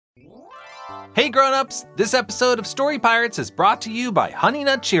Hey grown-ups, this episode of Story Pirates is brought to you by Honey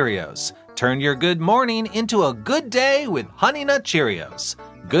Nut Cheerios. Turn your good morning into a good day with Honey Nut Cheerios.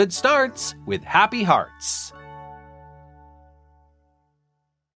 Good starts with happy hearts.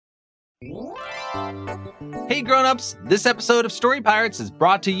 Hey grown-ups, this episode of Story Pirates is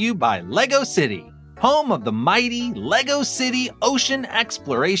brought to you by Lego City, home of the mighty Lego City Ocean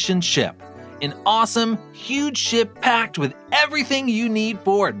Exploration Ship. An awesome, huge ship packed with everything you need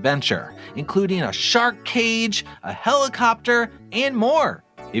for adventure, including a shark cage, a helicopter, and more.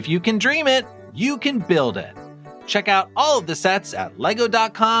 If you can dream it, you can build it. Check out all of the sets at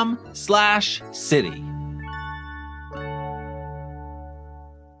lego.com/city.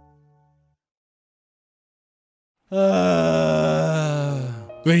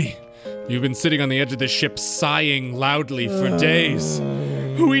 Lee, you've been sitting on the edge of the ship sighing loudly for days.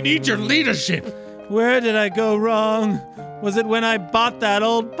 We need your leadership. Where did I go wrong? Was it when I bought that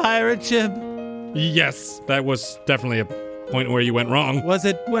old pirate ship? Yes, that was definitely a point where you went wrong. Was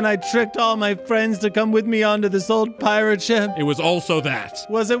it when I tricked all my friends to come with me onto this old pirate ship? It was also that.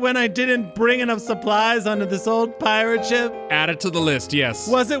 Was it when I didn't bring enough supplies onto this old pirate ship? Add it to the list, yes.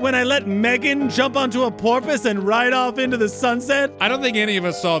 Was it when I let Megan jump onto a porpoise and ride off into the sunset? I don't think any of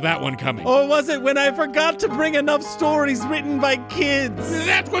us saw that one coming. Or was it when I forgot to bring enough stories written by kids?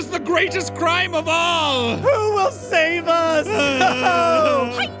 That was the greatest crime of all! Who will save us?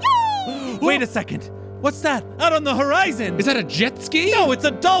 Wait a second. What's that? Out on the horizon! Is that a jet ski? No, it's a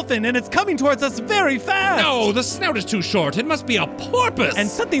dolphin, and it's coming towards us very fast! No, the snout is too short. It must be a porpoise! And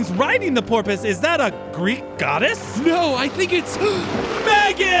something's riding the porpoise. Is that a Greek goddess? No, I think it's...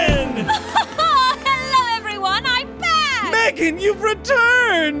 Megan! Hello, everyone. I'm back! Megan, you've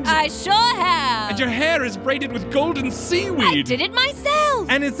returned! I sure have. And your hair is braided with golden seaweed. I did it myself.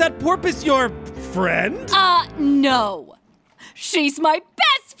 And is that porpoise your friend? No. She's my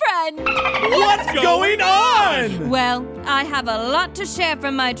best friend. What's going on? Well, I have a lot to share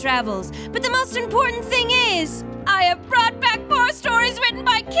from my travels, but the most important thing is I have brought back more stories written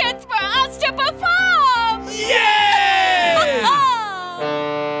by kids for us to perform. Yay!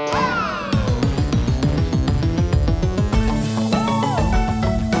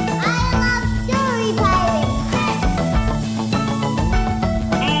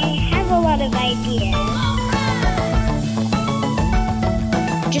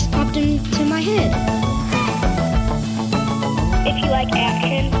 Just popped into my head. If you like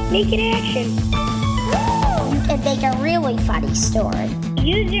action, make it action. You can make a really funny story.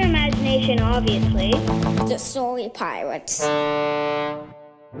 Use your imagination, obviously. The Story Pirates.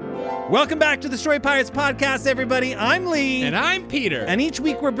 Welcome back to the Story Pirates podcast, everybody. I'm Lee. And I'm Peter. And each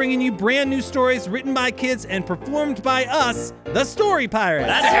week we're bringing you brand new stories written by kids and performed by us, the Story Pirates.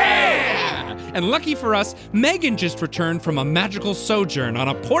 Yeah! And lucky for us, Megan just returned from a magical sojourn on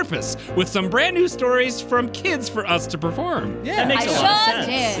a porpoise with some brand new stories from kids for us to perform. Yeah, I sure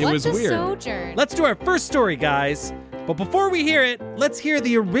did. It was weird. Sojourn? Let's do our first story, guys. But before we hear it, let's hear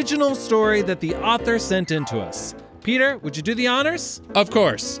the original story that the author sent in to us. Peter, would you do the honors? Of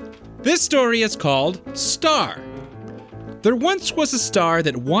course. This story is called Star. There once was a star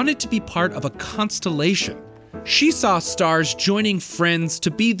that wanted to be part of a constellation. She saw stars joining friends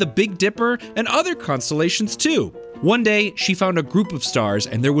to be the Big Dipper and other constellations too. One day, she found a group of stars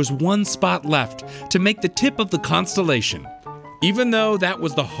and there was one spot left to make the tip of the constellation. Even though that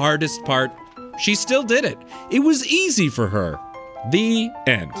was the hardest part, she still did it. It was easy for her. The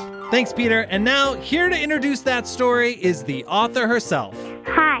end. Thanks, Peter. And now, here to introduce that story is the author herself.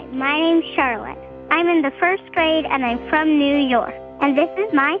 Hi, my name's Charlotte. I'm in the first grade and I'm from New York. And this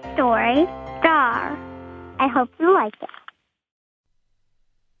is my story, Star. I hope you like it.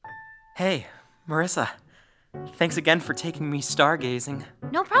 Hey, Marissa. Thanks again for taking me stargazing.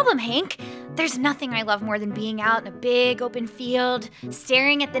 No problem, Hank. There's nothing I love more than being out in a big open field,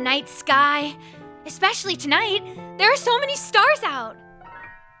 staring at the night sky. Especially tonight, there are so many stars out.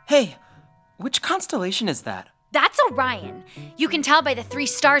 Hey, which constellation is that? That's Orion. You can tell by the 3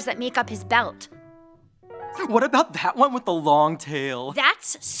 stars that make up his belt. What about that one with the long tail?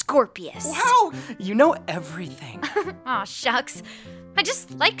 That's Scorpius. Wow, you know everything. Aw, shucks. I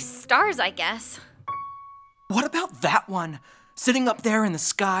just like stars, I guess. What about that one, sitting up there in the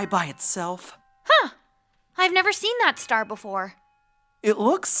sky by itself? Huh. I've never seen that star before. It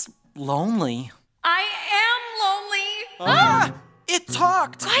looks lonely. I am lonely. Ah! It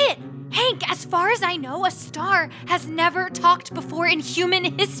talked! Quiet! Hank, as far as I know, a star has never talked before in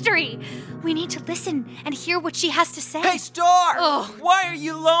human history. We need to listen and hear what she has to say. Hey, Star! Ugh. Why are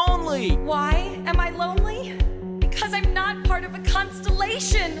you lonely? Why am I lonely? Because I'm not part of a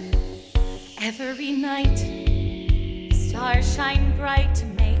constellation. Every night, stars shine bright to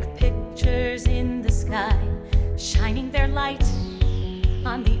make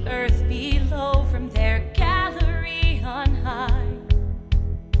on the earth below from their gallery on high.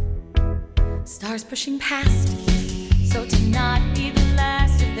 Stars pushing past, so to not be the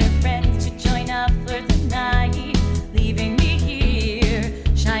last of their friends to join up for the night, leaving me here,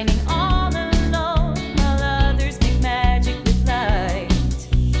 shining all alone while others make magic with light.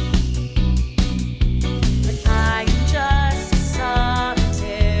 But I am just a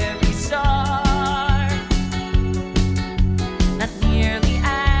solitary star, not nearly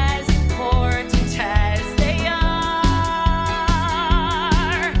as important as they are.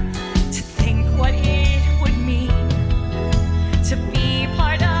 To think what it would mean to be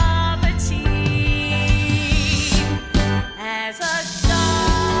part of a team, as a star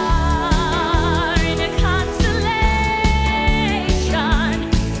in a constellation,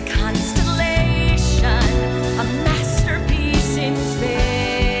 a masterpiece in space.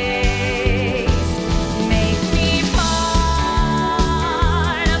 Make me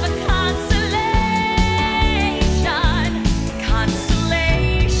part of a constellation.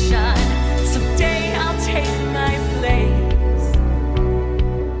 Someday I'll take my place.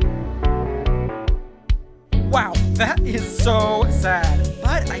 Wow, that is so sad.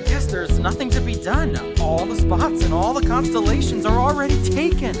 But I guess there's nothing to be done. All the spots and all the constellations are already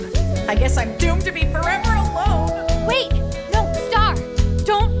taken. I guess I'm doomed to be forever alone. Wait! No, Star!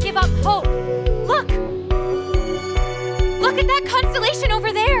 Don't give up hope! Look! Look at that constellation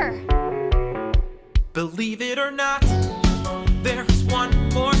over there! Believe it or not, there's one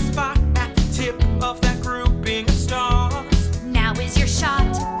more spot at the tip of that grouping of stars. Now is your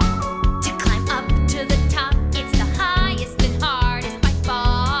shot to climb up to the top. It's the highest and hardest by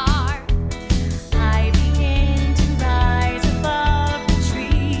far. I begin to rise above the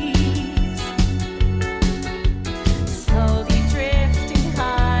trees, slowly drifting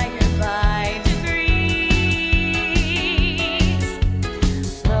higher by degrees,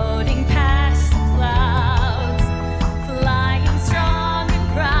 floating past the clouds, flying strong and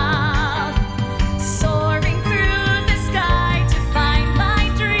proud, soaring through the sky to find my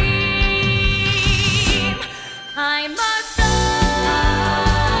dream. I'm a star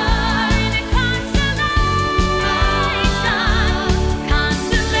in a constellation,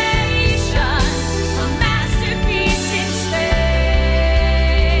 a masterpiece in space.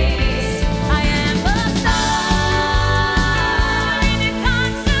 I am a star in a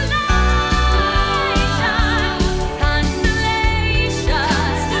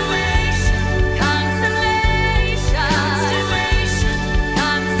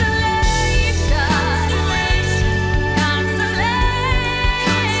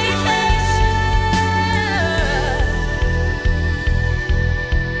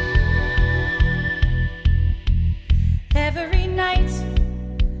Every night,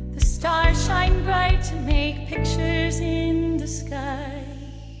 the stars shine bright to make pictures in the sky.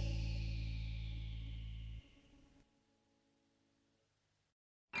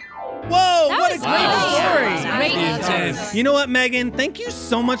 Whoa, what a was great great. story. Great. Intense. You know what, Megan? Thank you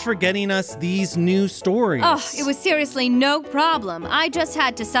so much for getting us these new stories. Oh, it was seriously no problem. I just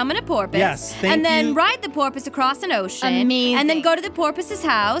had to summon a porpoise. Yes, thank and then you. ride the porpoise across an ocean. Amazing. And then go to the porpoise's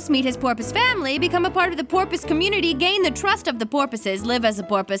house, meet his porpoise family, become a part of the porpoise community, gain the trust of the porpoises, live as a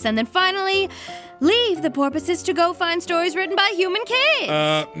porpoise, and then finally leave the porpoises to go find stories written by human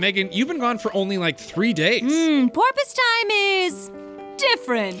kids. Megan, you've been gone for only like 3 days. Porpoise time is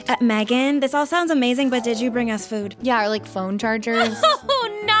different. Megan, this all sounds amazing, but did you bring us food? Yeah, or like phone chargers.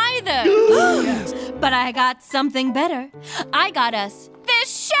 Oh, neither. But I got something better. I got us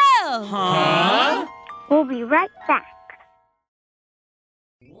this shell. We'll be right back.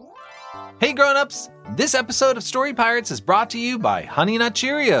 Hey grown-ups, this episode of Story Pirates is brought to you by Honey Nut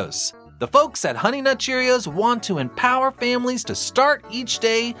Cheerios. The folks at Honey Nut Cheerios want to empower families to start each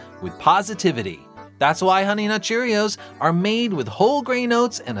day with positivity. That's why Honey Nut Cheerios are made with whole grain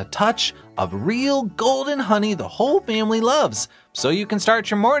oats and a touch of real golden honey the whole family loves, so you can start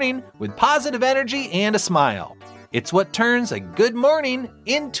your morning with positive energy and a smile. It's what turns a good morning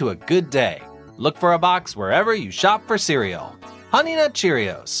into a good day. Look for a box wherever you shop for cereal. Honey Nut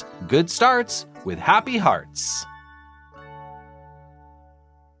Cheerios. Good starts with happy hearts.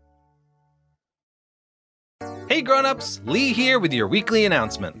 Hey grown-ups, Lee here with your weekly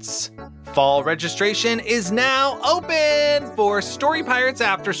announcements. Fall registration is now open for Story Pirates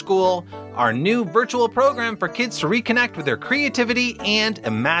After School, our new virtual program for kids to reconnect with their creativity and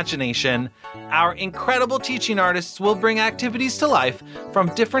imagination. Our incredible teaching artists will bring activities to life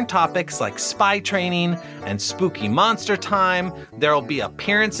from different topics like spy training and spooky monster time. There will be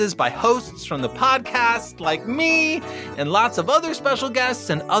appearances by hosts from the podcast like me and lots of other special guests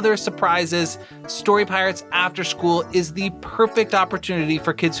and other surprises. Story Pirates After School is the perfect opportunity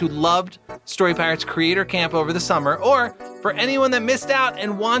for kids who loved Story Pirates Creator Camp over the summer, or for anyone that missed out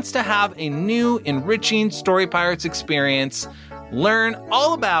and wants to have a new, enriching Story Pirates experience. Learn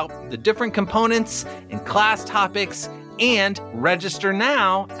all about the different components and class topics and register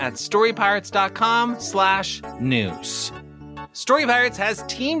now at storypirates.com/news. Story Pirates has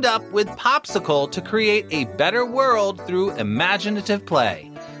teamed up with Popsicle to create a better world through imaginative play.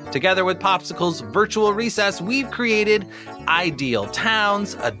 Together with Popsicle's Virtual Recess, we've created ideal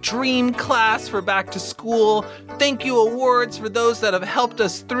towns, a dream class for back to school, thank you awards for those that have helped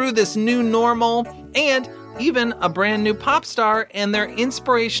us through this new normal, and even a brand new pop star and their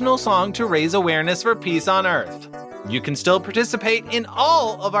inspirational song to raise awareness for peace on Earth. You can still participate in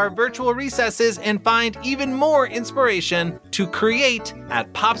all of our virtual recesses and find even more inspiration to create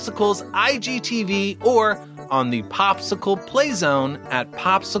at Popsicle's IGTV or on the Popsicle Playzone at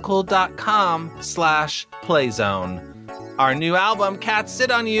popsicle.com/playzone. Our new album, Cats Sit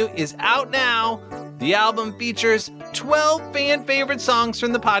on You, is out now. The album features 12 fan favorite songs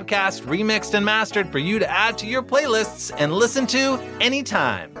from the podcast, remixed and mastered for you to add to your playlists and listen to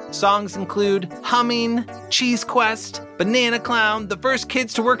anytime. Songs include Humming, Cheese Quest, Banana Clown, The First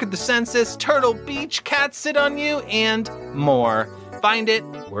Kids to Work at the Census, Turtle Beach, Cats Sit on You, and more. Find it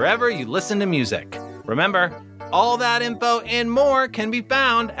wherever you listen to music. Remember, all that info and more can be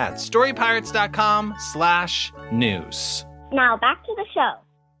found at storypirates.com/news. Now back to the show.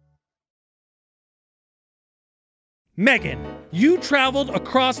 Megan, you traveled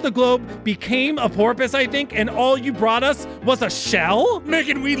across the globe, became a porpoise, I think, and all you brought us was a shell?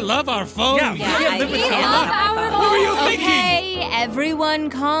 Megan, we love our phone. Yeah, we can't live without that. What were you thinking? Okay, everyone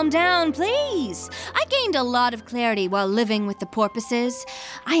calm down, please. I gained a lot of clarity while living with the porpoises.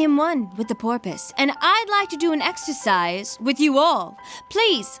 I am one with the porpoise, and I'd like to do an exercise with you all.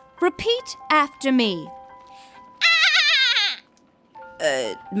 Please, repeat after me.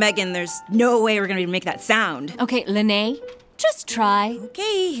 Megan, there's no way we're gonna make that sound. Okay, Lene, just try.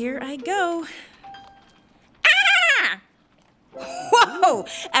 Okay, here I go. Ah! Whoa!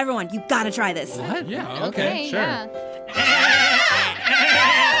 Everyone, you gotta try this. What? Yeah, okay, sure. Yeah.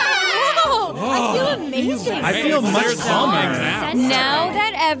 Whoa! I feel amazing. I feel much calmer. Now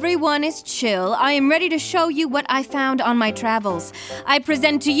that everyone is chill, I am ready to show you what I found on my travels. I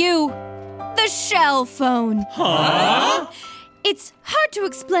present to you the shell phone. Huh? It's hard to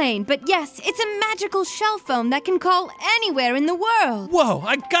explain, but yes, it's a magical shell phone that can call anywhere in the world. Whoa,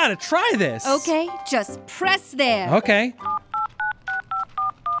 I gotta try this. Okay, just press there. Okay.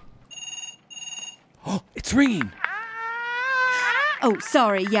 Oh, it's ringing. Oh,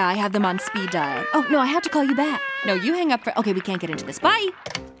 sorry. Yeah, I have them on speed dial. Oh, no, I have to call you back. No, you hang up for... Okay, we can't get into this. Bye.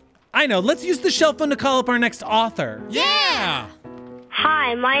 I know, let's use the shell phone to call up our next author. Yeah!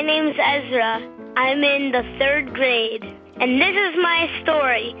 Hi, my name's Ezra. I'm in the 3rd grade. And this is my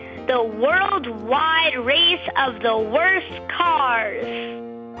story, The Worldwide Race of the Worst Cars.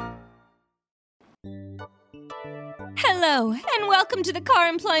 Hello, and welcome to the Car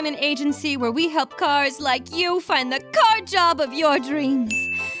Employment Agency, where we help cars like you find the car job of your dreams.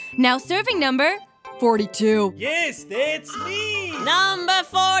 Now serving number 42. Yes, that's me. Number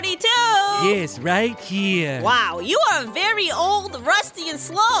 42. Yes, right here. Wow, you are very old, rusty, and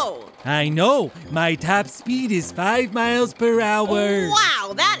slow. I know. My top speed is 5 miles per hour.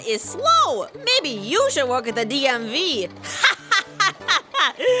 Wow, that is slow. Maybe you should work at the DMV.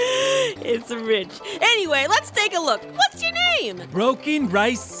 It's rich. Anyway, let's take a look. What's your name? Broken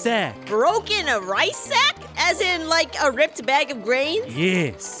Rice Sack. Broken a rice sack? As in, like, a ripped bag of grains?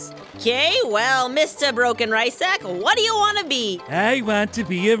 Yes. Okay, well, Mr. Broken Rice Sack, what do you want to be? I want to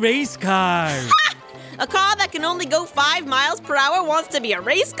be a race car. A car that can only go 5 miles per hour wants to be a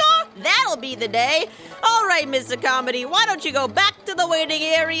race car? That'll be the day. All right, Mr. Comedy, why don't you go back to the waiting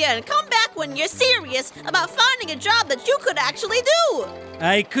area and come back when you're serious about finding a job that you could actually do?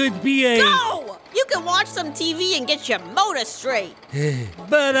 I could be a... Go! You can watch some TV and get your motor straight.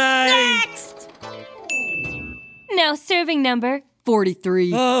 But Next! Now serving number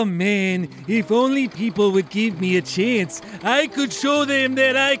 43. Oh man, if only people would give me a chance, I could show them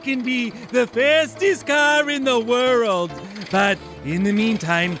that I can be the fastest car in the world. But in the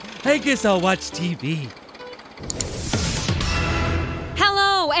meantime, I guess I'll watch TV.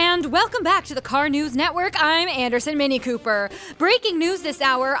 Hello and And welcome back to the Car News Network. I'm Anderson Mini Cooper. Breaking news this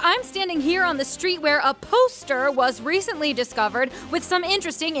hour, I'm standing here on the street where a poster was recently discovered with some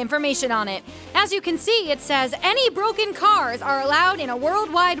interesting information on it. As you can see, it says any broken cars are allowed in a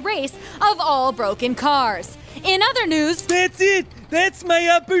worldwide race of all broken cars. In other news... That's it! That's my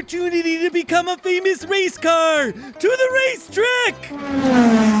opportunity to become a famous race car! To the racetrack!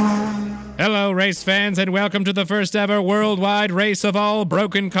 Hello, race fans, and welcome to the first ever worldwide race of all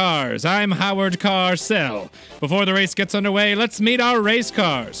broken cars. I'm Howard Carcel. Before the race gets underway, let's meet our race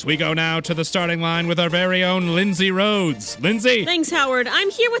cars. We go now to the starting line with our very own Lindsay Rhodes. Lindsay? Thanks, Howard.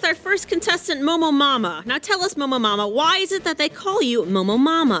 I'm here with our first contestant, Momo Mama. Now tell us, Momo Mama, why is it that they call you Momo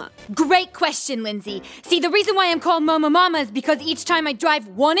Mama? Great question, Lindsay. See, the reason why I'm called Momo Mama is because each time I drive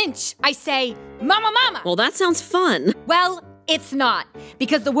 1 inch, I say, Mama Mama. Well, that sounds fun. Well, it's not,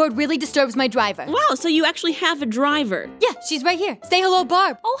 because the word really disturbs my driver. Wow, so you actually have a driver. Yeah, she's right here. Say hello,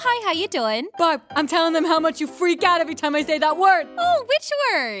 Barb. Oh, hi, how you doing? Barb, I'm telling them how much you freak out every time I say that word. Oh, which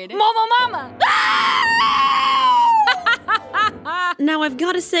word? Momo Mama. Now, I've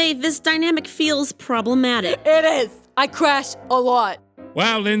got to say, this dynamic feels problematic. It is. I crash a lot.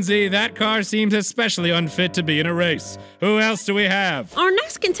 Wow, Lindsay, that car seems especially unfit to be in a race. Who else do we have? Our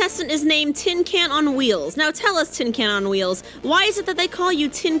next contestant is named Tin Can on Wheels. Now tell us, Tin Can on Wheels, why is it that they call you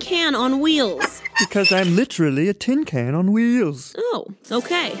Tin Can on Wheels? Because I'm literally a tin can on wheels. Oh,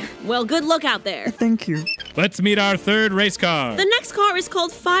 okay. Well, good luck out there. Thank you. Let's meet our third race car. The next car is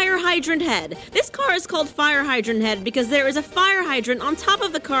called Fire Hydrant Head. This car is called Fire Hydrant Head because there is a fire hydrant on top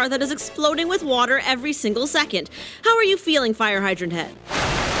of the car that is exploding with water every single second. How are you feeling, Fire Hydrant Head?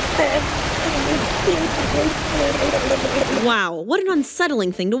 Wow, what an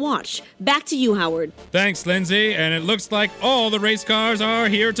unsettling thing to watch. Back to you, Howard. Thanks, Lindsay, and it looks like all the race cars are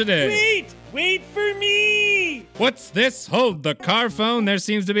here today. Wait for me! What's this? Hold the car phone. There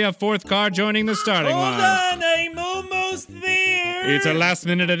seems to be a fourth car joining the starting line. Hold on, I'm almost there! It's a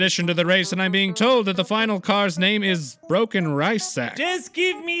last-minute addition to the race, and I'm being told that the final car's name is Broken Rice Sack. Just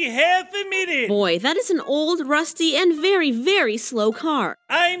give me half a minute! Boy, that is an old, rusty, and very, very slow car.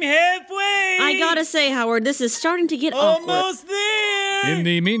 I'm halfway! I gotta say, Howard, this is starting to get almost there! In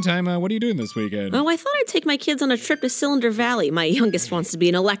the meantime, what are you doing this weekend? Oh, I thought I'd take my kids on a trip to Cylinder Valley. My youngest wants to be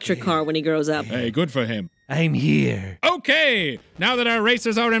an electric car when he grows up. Hey, good for him. I'm here. Okay, now that our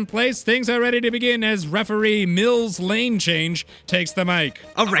racers are in place, things are ready to begin as referee Mills Lane Change takes the mic.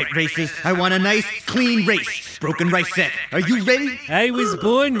 All right, racers, I want a nice, clean race. Broken Rice Sack, are you ready? I was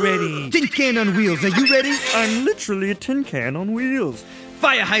born ready. Tin Can on Wheels, are you ready? I'm literally a tin can on wheels.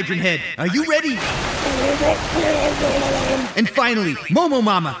 Fire Hydrant Head, are you ready? And finally, Momo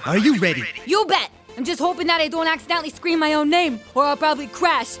Mama, are you ready? You bet. I'm just hoping that I don't accidentally scream my own name, or I'll probably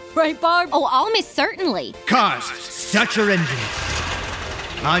crash. Right, Barb? Oh, almost certainly. Cars, start your engines.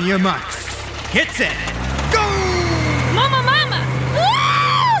 On your marks. Get set. Go! Mama!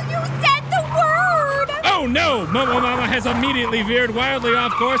 Oh, you said the word! Oh no! Momo Mama has immediately veered wildly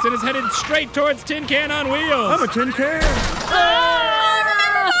off course and is headed straight towards Tin Can on Wheels. I'm a tin can.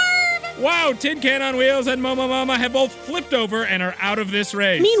 Wow, Tin Can on Wheels and Momo Mama have both flipped over and are out of this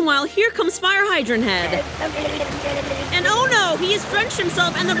race. Meanwhile, here comes Fire Hydrant Head. And oh no, he has drenched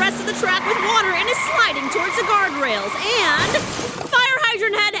himself and the rest of the track with water and is sliding towards the guardrails. And Fire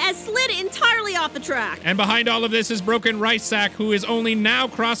Hydrant Head has slid entirely off the track. And behind all of this is Broken Rice Sack, who is only now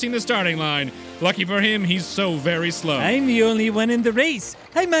crossing the starting line. Lucky for him, he's so very slow. I'm the only one in the race.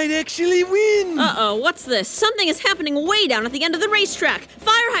 I might actually win. Uh-oh, what's this? Something is happening way down at the end of the racetrack.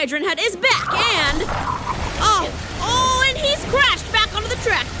 Fire Hydrant Head is back and... Oh, and he's crashed back onto the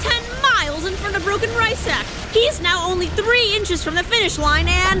track 10 miles in front of Broken Rice Sack. He's now only 3 inches from the finish line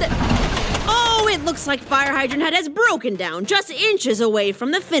and... Oh, it looks like Fire Hydrant Head has broken down just inches away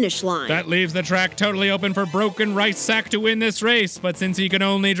from the finish line. That leaves the track totally open for Broken Rice Sack to win this race, but since he can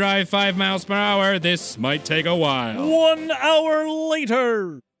only drive 5 miles per hour, this might take a while. 1 hour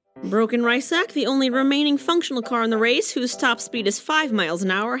later. Broken Rice Sack, the only remaining functional car in the race whose top speed is 5 miles an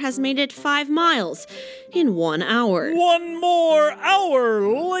hour, has made it 5 miles in 1 hour. 1 more hour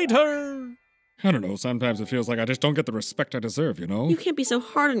later. I don't know, sometimes it feels like I just don't get the respect I deserve, you know? You can't be so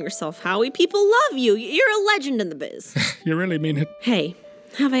hard on yourself, Howie. People love you. You're a legend in the biz. You really mean it? Hey,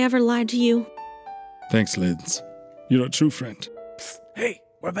 have I ever lied to you? Thanks, Lids. You're a true friend. Psst, hey,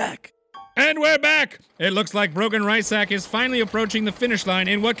 we're back. And we're back! It looks like Broken Rice Sack is finally approaching the finish line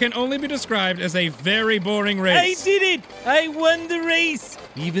in what can only be described as a very boring race. I did it! I won the race!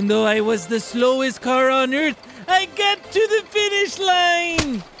 Even though I was the slowest car on Earth, I got to the finish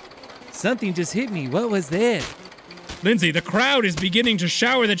line! Something just hit me. What was that? Lindsay, the crowd is beginning to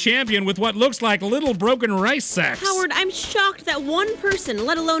shower the champion with what looks like little broken rice sacks. Howard, I'm shocked that one person,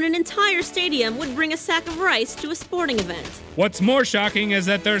 let alone an entire stadium, would bring a sack of rice to a sporting event. What's more shocking is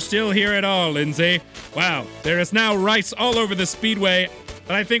that they're still here at all, Lindsay. Wow, there is now rice all over the speedway,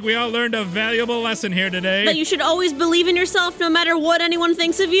 but I think we all learned a valuable lesson here today. That you should always believe in yourself no matter what anyone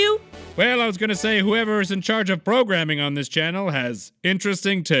thinks of you? Well, I was going to say whoever is in charge of programming on this channel has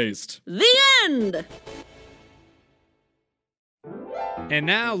interesting taste. The end! And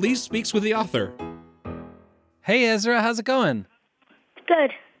now Lee speaks with the author. Hey, Ezra, how's it going?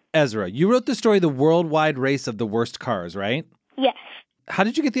 Good. Ezra, you wrote the story The Worldwide Race of the Worst Cars, right? Yes. How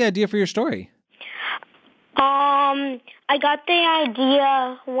did you get the idea for your story? I got the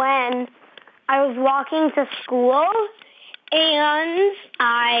idea when I was walking to school and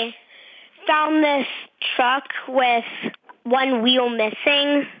I found this truck with one wheel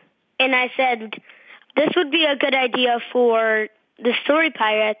missing, and I said, this would be a good idea for the Story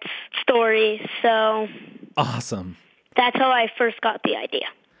Pirates story, so... Awesome. That's how I first got the idea.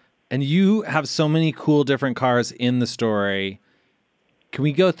 And you have so many cool different cars in the story. Can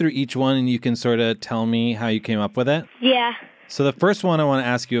we go through each one and you can sort of tell me how you came up with it? Yeah. So the first one I want to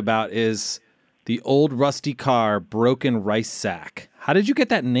ask you about is the old rusty car, Broken Rice Sack. How did you get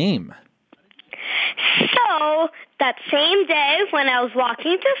that name? So, that same day when I was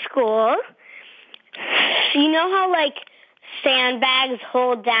walking to school, you know how, like, sandbags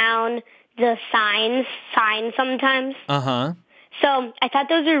hold down the signs sometimes? Uh-huh. So, I thought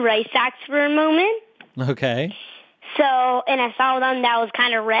those were rice sacks for a moment. Okay. So, and I saw one that was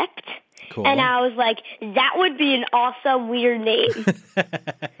kind of ripped. Cool. And I was like, that would be an awesome, weird name.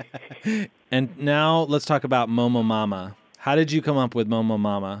 And now let's talk about Momo Mama. How did you come up with Momo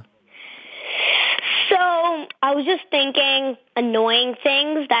Mama? So, I was just thinking annoying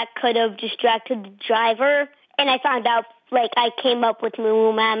things that could have distracted the driver. And I found out, like, I came up with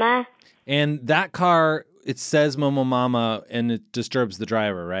Momo Mama. And that car, it says Momo Mama, and it disturbs the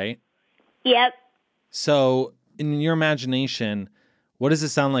driver, right? Yep. So, in your imagination, what does it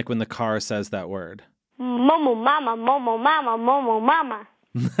sound like when the car says that word? Momo Mama, Momo Mama, Momo Mama.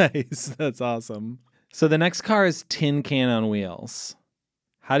 Nice. That's awesome. So the next car is Tin Can on Wheels.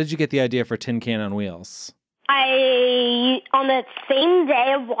 How did you get the idea for Tin Can on Wheels? On the same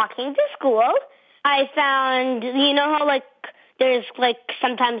day of walking to school, I found, you know how, like, there's, like,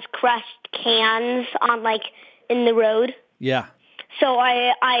 sometimes crushed cans on, like, in the road? Yeah. So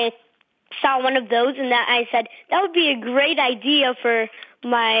I saw one of those, and that I said, that would be a great idea for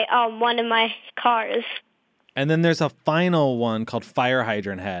my one of my cars. And then there's a final one called Fire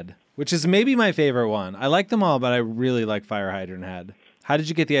Hydrant Head, which is maybe my favorite one. I like them all, but I really like Fire Hydrant Head. How did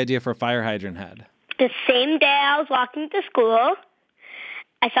you get the idea for Fire Hydrant Head? The same day I was walking to school,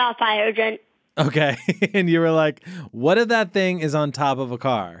 I saw a fire hydrant. Okay. And you were like, what if that thing is on top of a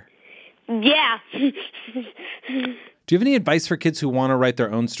car? Yeah. Do you have any advice for kids who want to write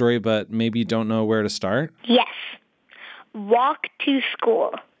their own story but maybe don't know where to start? Yes. Walk to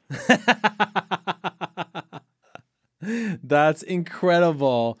school. That's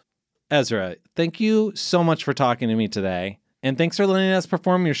incredible. Ezra, thank you so much for talking to me today. And thanks for letting us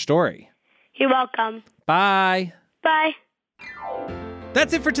perform your story. You're welcome. Bye. Bye.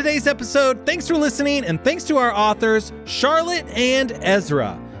 That's it for today's episode. Thanks for listening, and thanks to our authors, Charlotte and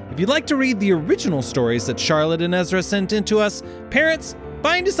Ezra. If you'd like to read the original stories that Charlotte and Ezra sent in to us, parents,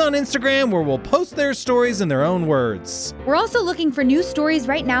 find us on Instagram where we'll post their stories in their own words. We're also looking for new stories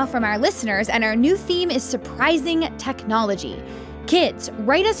right now from our listeners, and our new theme is surprising technology. Kids,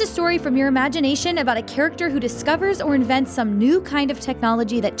 write us a story from your imagination about a character who discovers or invents some new kind of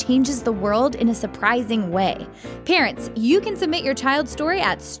technology that changes the world in a surprising way. Parents, you can submit your child's story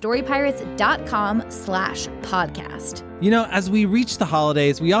at storypirates.com/podcast. You know, as we reach the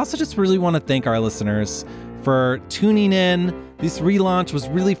holidays, we also just really want to thank our listeners for tuning in. This relaunch was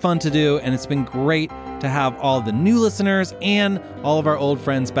really fun to do, and it's been great to have all the new listeners and all of our old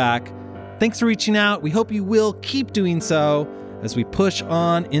friends back. Thanks for reaching out. We hope you will keep doing so as we push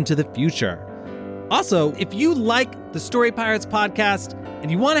on into the future. Also, if you like the Story Pirates podcast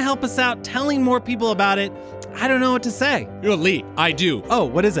and you want to help us out telling more people about it, I don't know what to say. Yo, Lee, I do. Oh,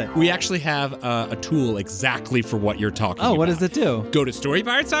 what is it? We actually have a tool exactly for what you're talking about. Oh, what does it do? Go to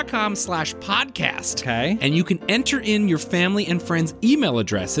storypirates.com/podcast. Okay. And you can enter in your family and friends' email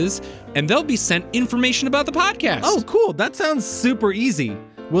addresses, and they'll be sent information about the podcast. Oh, cool. That sounds super easy.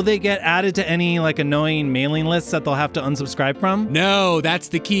 Will they get added to any annoying mailing lists that they'll have to unsubscribe from? No, that's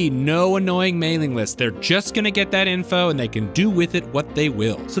the key. No annoying mailing list. They're just going to get that info and they can do with it what they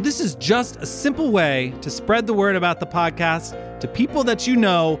will. So this is just a simple way to spread the word about the podcast to people that you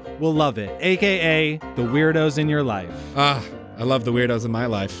know will love it, aka the weirdos in your life. I love the weirdos in my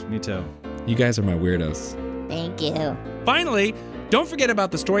life. Me too. You guys are my weirdos. Thank you. Finally, don't forget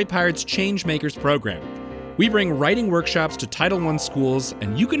about the Story Pirates Changemakers program. We bring writing workshops to Title I schools,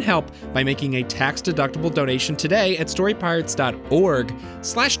 and you can help by making a tax-deductible donation today at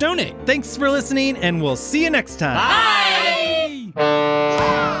storypirates.org/donate. Thanks for listening, and we'll see you next time. Bye!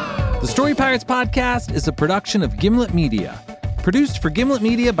 The Story Pirates podcast is a production of Gimlet Media. Produced for Gimlet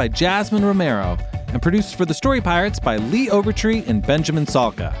Media by Jasmine Romero, and produced for the Story Pirates by Lee Overtree and Benjamin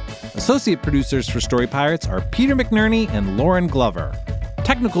Salka. Associate producers for Story Pirates are Peter McNerney and Lauren Glover.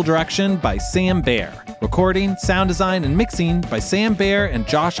 Technical direction by Sam Baer. Recording, sound design, and mixing by Sam Baer and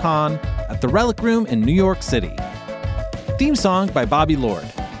Josh Hahn at the Relic Room in New York City. Theme song by Bobby Lord.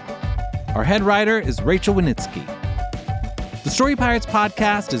 Our head writer is Rachel Winitsky. The Story Pirates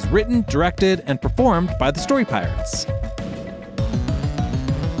podcast is written, directed, and performed by the Story Pirates.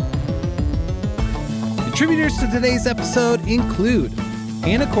 Contributors to today's episode include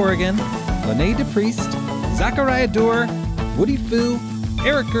Anna Corrigan, Lene DePriest, Zachariah Doerr, Woody Fu,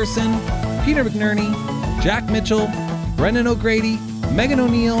 Eric Gerson, Peter McNerney, Jack Mitchell, Brendan O'Grady, Megan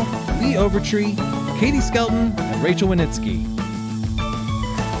O'Neill, Lee Overtree, Katie Skelton, and Rachel Winitsky.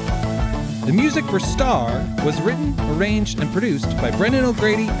 The music for Star was written, arranged, and produced by Brendan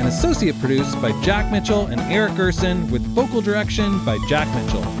O'Grady and associate produced by Jack Mitchell and Eric Gerson with vocal direction by Jack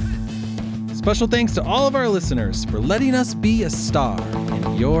Mitchell. Special thanks to all of our listeners for letting us be a star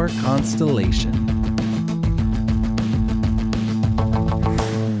in your constellation.